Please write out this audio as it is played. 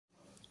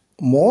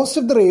Most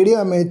of the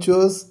radio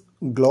amateurs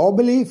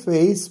globally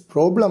face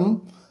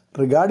problem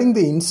regarding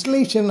the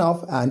installation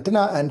of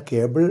antenna and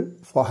cable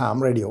for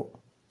ham radio.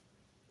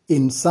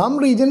 In some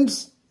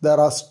regions, there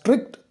are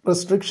strict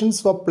restrictions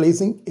for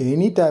placing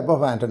any type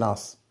of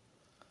antennas.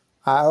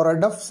 I have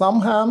read of some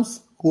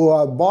hams who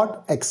have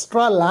bought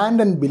extra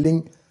land and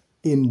building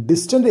in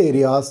distant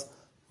areas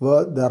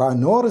where there are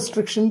no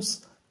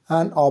restrictions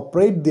and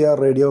operate their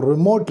radio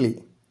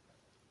remotely.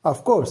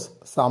 Of course,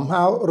 some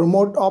have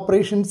remote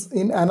operations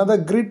in another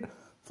grid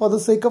for the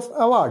sake of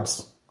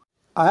awards.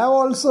 I have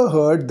also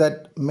heard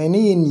that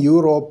many in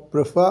Europe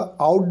prefer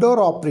outdoor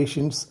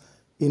operations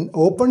in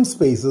open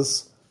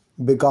spaces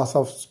because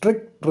of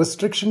strict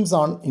restrictions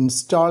on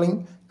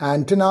installing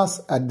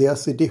antennas at their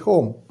city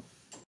home.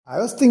 I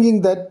was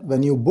thinking that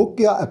when you book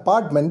your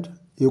apartment,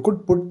 you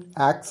could put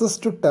access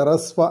to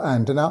terrace for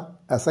antenna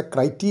as a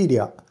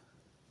criteria.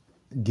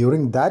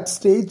 During that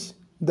stage,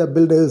 the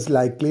builder is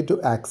likely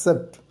to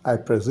accept, I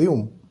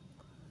presume.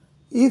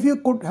 If you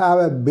could have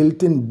a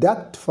built-in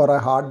duct for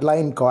a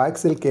hardline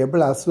coaxial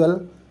cable as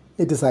well,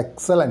 it is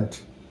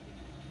excellent.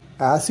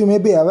 As you may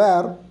be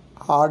aware,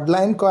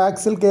 hardline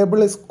coaxial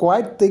cable is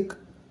quite thick,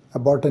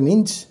 about an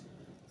inch,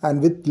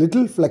 and with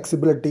little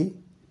flexibility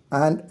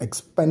and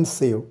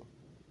expensive.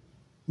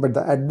 But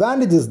the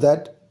advantage is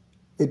that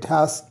it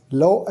has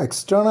low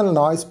external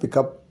noise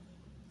pickup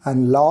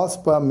and loss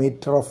per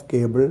meter of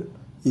cable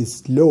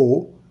is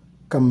low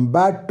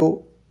compared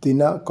to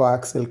thinner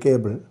coaxial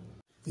cable.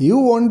 You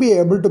won't be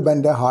able to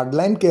bend a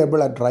hardline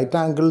cable at right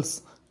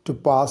angles to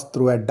pass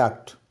through a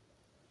duct.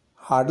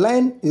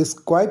 Hardline is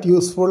quite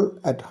useful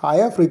at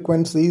higher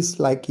frequencies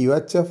like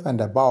UHF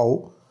and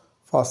above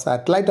for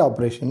satellite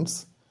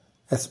operations,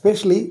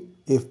 especially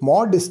if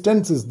more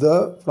distance is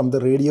there from the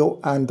radio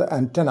and the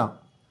antenna.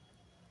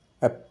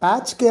 A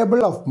patch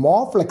cable of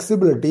more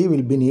flexibility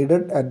will be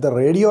needed at the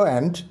radio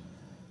end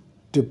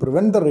to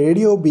prevent the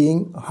radio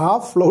being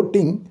half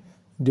floating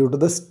due to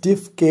the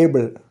stiff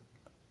cable.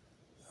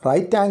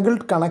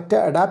 Right-angled connector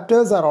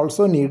adapters are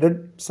also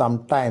needed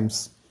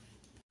sometimes.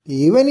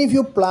 Even if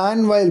you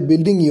plan while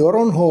building your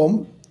own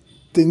home,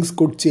 things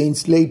could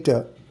change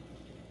later.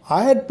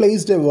 I had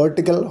placed a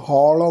vertical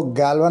hollow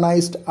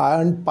galvanized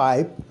iron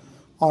pipe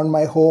on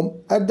my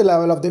home at the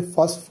level of the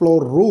first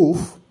floor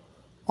roof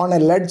on a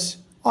ledge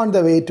on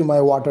the way to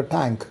my water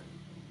tank.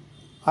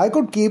 I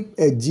could keep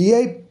a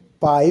GI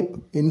pipe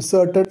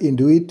inserted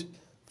into it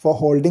for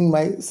holding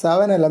my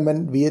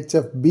 7-element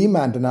VHF beam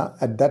antenna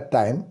at that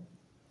time,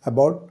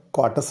 about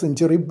quarter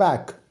century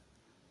back.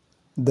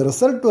 The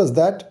result was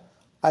that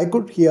I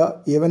could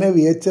hear even a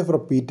VHF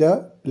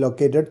repeater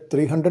located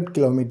 300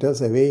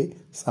 kilometers away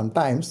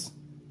sometimes,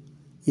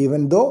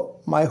 even though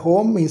my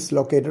home is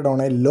located on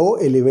a low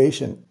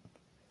elevation.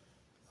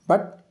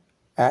 But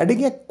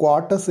adding a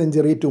quarter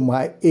century to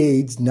my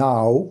age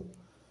now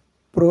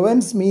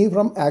prevents me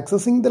from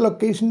accessing the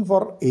location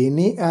for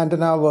any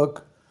antenna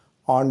work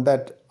on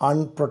that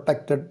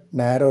unprotected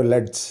narrow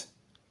ledge.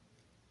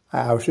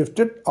 I have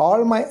shifted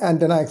all my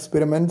antenna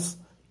experiments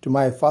to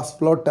my first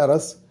floor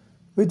terrace,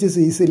 which is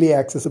easily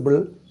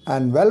accessible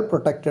and well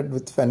protected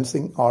with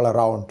fencing all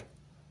around.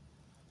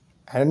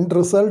 End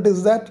result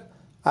is that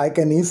I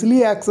can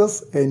easily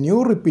access a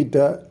new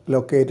repeater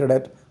located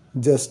at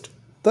just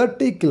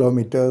 30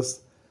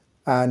 kilometers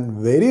and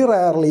very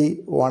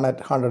rarely one at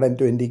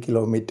 120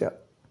 kilometers.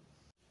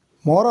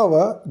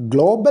 Moreover,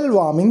 global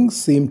warming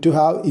seems to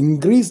have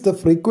increased the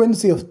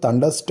frequency of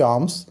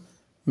thunderstorms,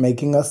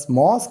 making us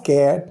more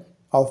scared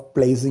of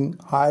placing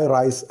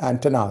high-rise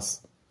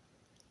antennas.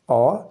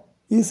 Or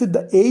is it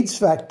the age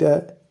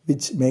factor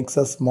which makes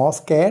us more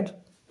scared?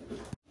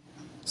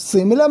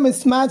 Similar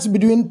mismatch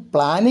between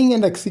planning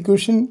and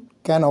execution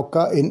can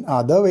occur in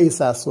other ways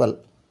as well.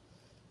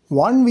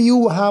 One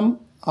view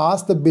ham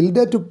asked the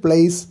builder to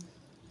place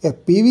a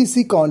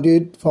PVC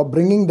conduit for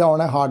bringing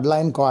down a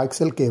hardline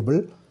coaxial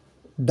cable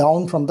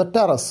down from the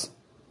terrace.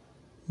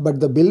 But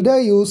the builder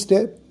used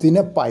a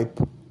thinner pipe.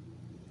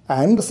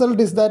 End result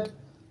is that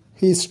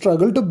he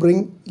struggled to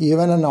bring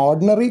even an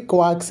ordinary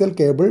coaxial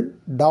cable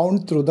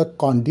down through the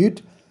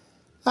conduit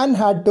and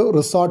had to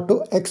resort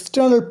to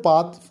external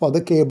path for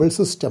the cable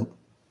system.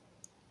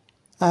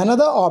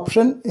 Another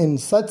option in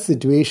such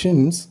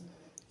situations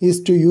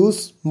is to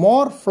use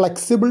more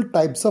flexible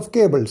types of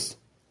cables.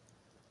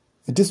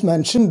 It is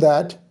mentioned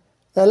that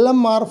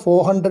LMR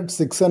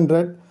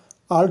 400-600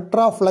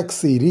 Ultraflex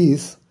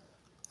series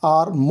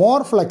are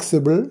more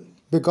flexible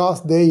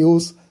because they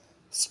use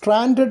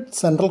stranded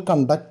central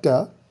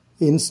conductor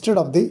instead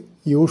of the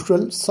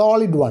usual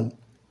solid one.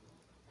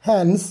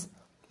 Hence,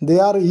 they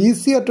are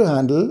easier to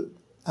handle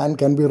and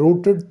can be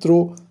routed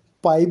through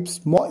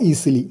pipes more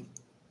easily.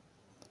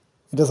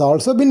 It has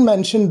also been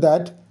mentioned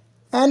that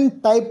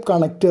N-type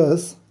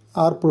connectors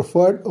are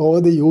preferred over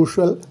the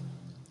usual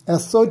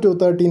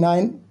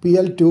SO239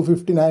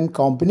 PL259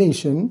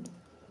 combination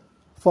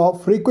for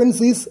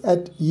frequencies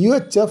at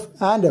UHF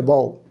and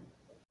above.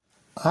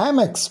 I am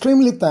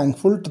extremely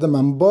thankful to the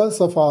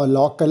members of our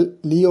local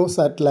LEO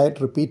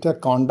satellite repeater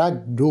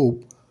contact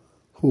group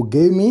who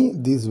gave me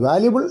these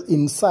valuable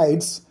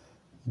insights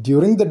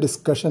during the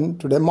discussion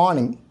today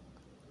morning.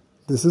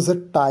 This is a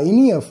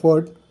tiny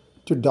effort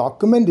to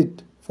document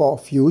it for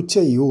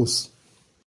future use.